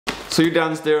So you're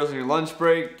downstairs on your lunch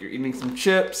break, you're eating some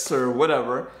chips or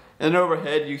whatever, and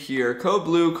overhead you hear code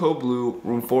blue,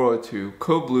 room 402,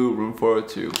 code blue, room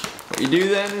 402. What you do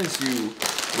then is you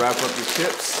wrap up your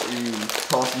chips, you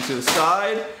toss them to the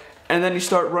side, and then you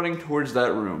start running towards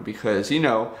that room because, you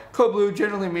know, code blue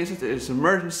generally means that it's an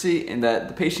emergency and that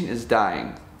the patient is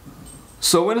dying.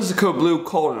 So when is the code blue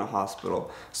called in a hospital?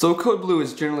 So code blue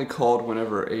is generally called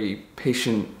whenever a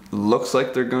patient looks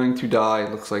like they're going to die,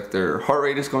 looks like their heart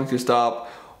rate is going to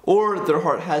stop, or their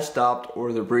heart has stopped,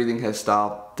 or their breathing has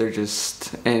stopped. They're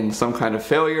just in some kind of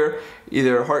failure,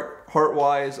 either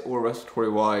heart-wise or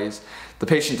respiratory-wise. The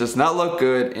patient does not look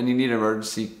good and you need an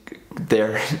emergency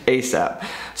there ASAP.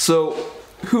 So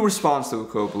who responds to a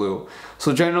code blue?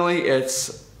 So generally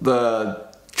it's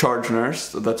the charge nurse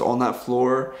that's on that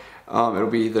floor. It'll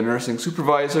be the nursing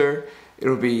supervisor.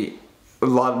 It'll be a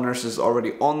lot of nurses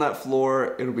already on that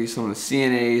floor. It'll be some of the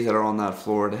CNAs that are on that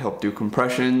floor to help do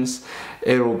compressions.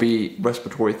 It'll be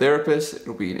respiratory therapists.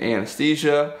 It'll be an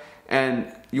anesthesia.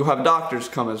 And you'll have doctors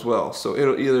come as well. So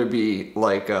it'll either be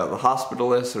like the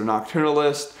hospitalist or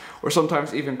nocturnalist, or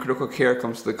sometimes even critical care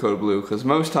comes to the code blue, because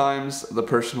most times the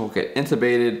person will get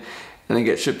intubated and then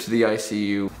get shipped to the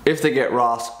ICU if they get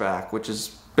ROSC back, which is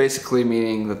basically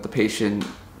meaning that the patient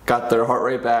got their heart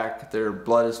rate back, their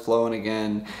blood is flowing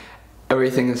again,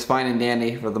 everything is fine and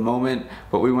dandy for the moment,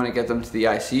 but we want to get them to the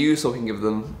ICU so we can give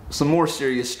them some more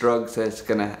serious drugs that's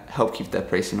going to help keep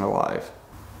that patient alive.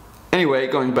 Anyway,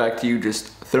 going back to you just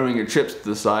throwing your chips to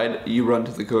the side, you run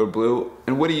to the code blue,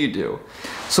 and what do?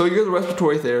 So you're the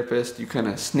respiratory therapist, you kind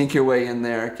of sneak your way in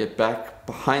there, get back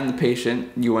behind the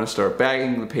patient, you want to start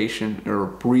bagging the patient or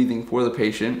breathing for the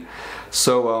patient.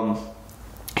 So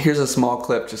here's a small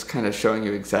clip just kind of showing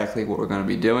you exactly what we're going to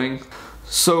be doing.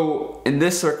 So in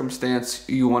this circumstance,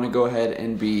 you want to go ahead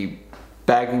and be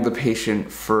bagging the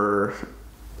patient for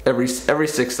every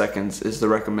 6 seconds is the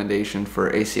recommendation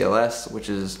for ACLS, which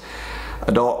is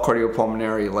adult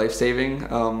cardiopulmonary life-saving.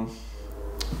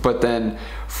 But then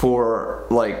for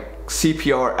like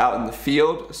CPR out in the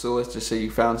field, so let's just say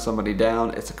you found somebody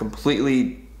down, it's a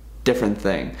completely different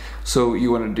thing. So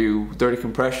you want to do 30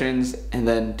 compressions and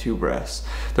then 2 breaths.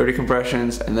 30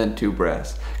 compressions and then 2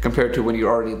 breaths. Compared to when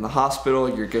you're already in the hospital,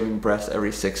 you're giving breaths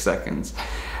every 6 seconds.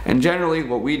 And generally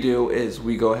what we do is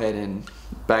we go ahead and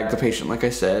bag the patient, like I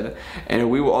said,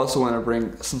 and we will also want to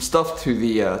bring some stuff to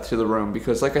the room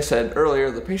because, like I said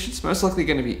earlier, the patient's most likely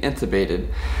going to be intubated.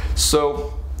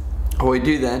 So what we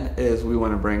do then is we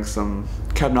want to bring some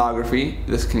CAPNOGRAPhy.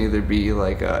 This can either be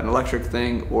like an electric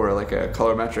thing or like a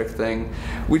colorimetric thing.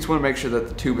 We just want to make sure that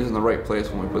the tube is in the right place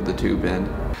when we put the tube in.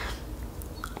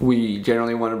 We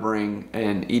generally want to bring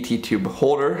an ET tube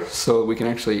holder so we can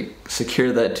actually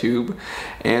secure that tube.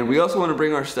 And we also want to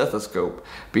bring our stethoscope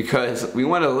because we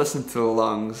want to listen to the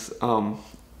lungs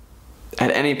at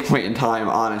any point in time,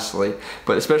 honestly,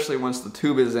 but especially once the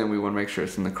tube is in, we want to make sure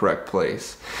it's in the correct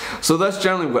place. So that's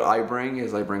generally what I bring,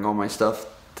 is I bring all my stuff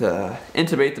to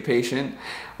intubate the patient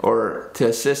or to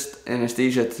assist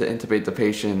anesthesia to intubate the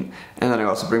patient, and then I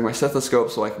also bring my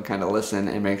stethoscope so I can kind of listen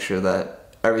and make sure that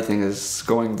everything is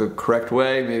going the correct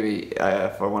way. Maybe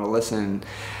if I want to listen,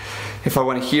 if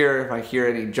I hear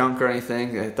any junk or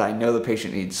anything, that I know the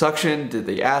patient needs suction. Did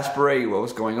they aspirate? What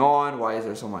was going on? Why is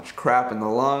there so much crap in the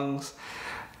lungs?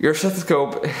 Your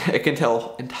stethoscope, it can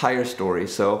tell entire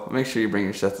stories, so make sure you bring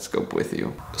your stethoscope with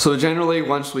you. So generally,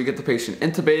 once we get the patient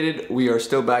intubated, we are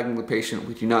still bagging the patient.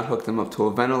 We do not hook them up to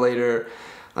a ventilator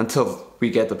until we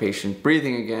get the patient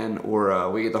breathing again or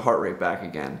we get the heart rate back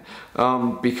again.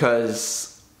 Because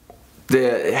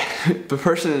the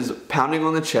person is pounding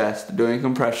on the chest, doing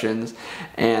compressions,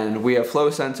 and we have flow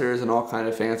sensors and all kind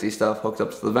of fancy stuff hooked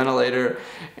up to the ventilator,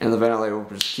 and the ventilator will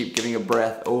just keep giving a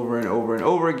breath over and over and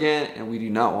over again, and we do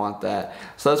not want that.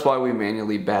 So that's why we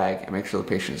manually bag and make sure the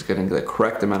patient is getting the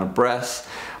correct amount of breaths.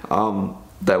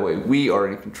 That way we are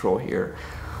in control here.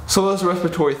 So as a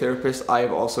respiratory therapist, I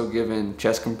have also given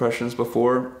chest compressions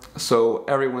before. So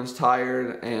everyone's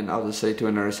tired and I'll just say to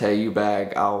a nurse, hey, you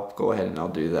bag, I'll go ahead and I'll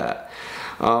do that.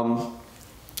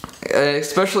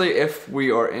 Especially if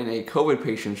we are in a COVID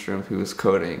patient's room who is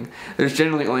coding. There's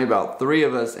generally only about 3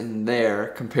 of us in there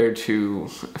compared to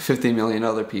 50 million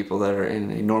other people that are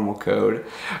in a normal code.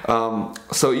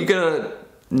 So you gotta,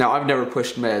 now I've never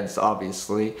pushed meds,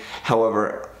 obviously.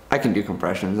 However, I can do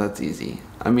compressions, that's easy.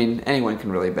 I mean, anyone can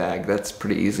really bag, that's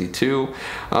pretty easy too.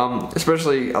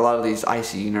 Especially a lot of these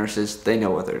ICU nurses, they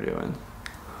know what they're doing.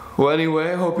 Well,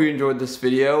 anyway, I hope you enjoyed this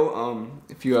video.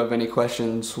 If you have any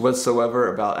questions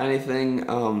whatsoever about anything,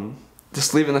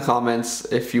 just leave in the comments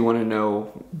if you want to know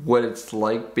what it's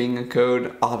like being a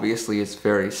code. Obviously it's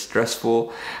very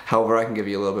stressful. However, I can give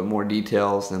you a little bit more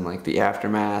details and like the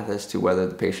aftermath as to whether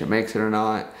the patient makes it or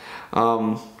not.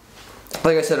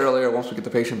 Like I said earlier, once we get the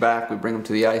patient back, we bring them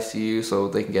to the ICU so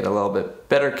they can get a little bit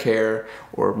better care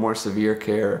or more severe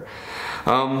care.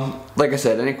 Like I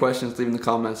said, any questions, leave in the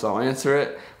comments, I'll answer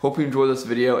it. Hope you enjoyed this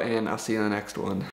video, and I'll see you in the next one.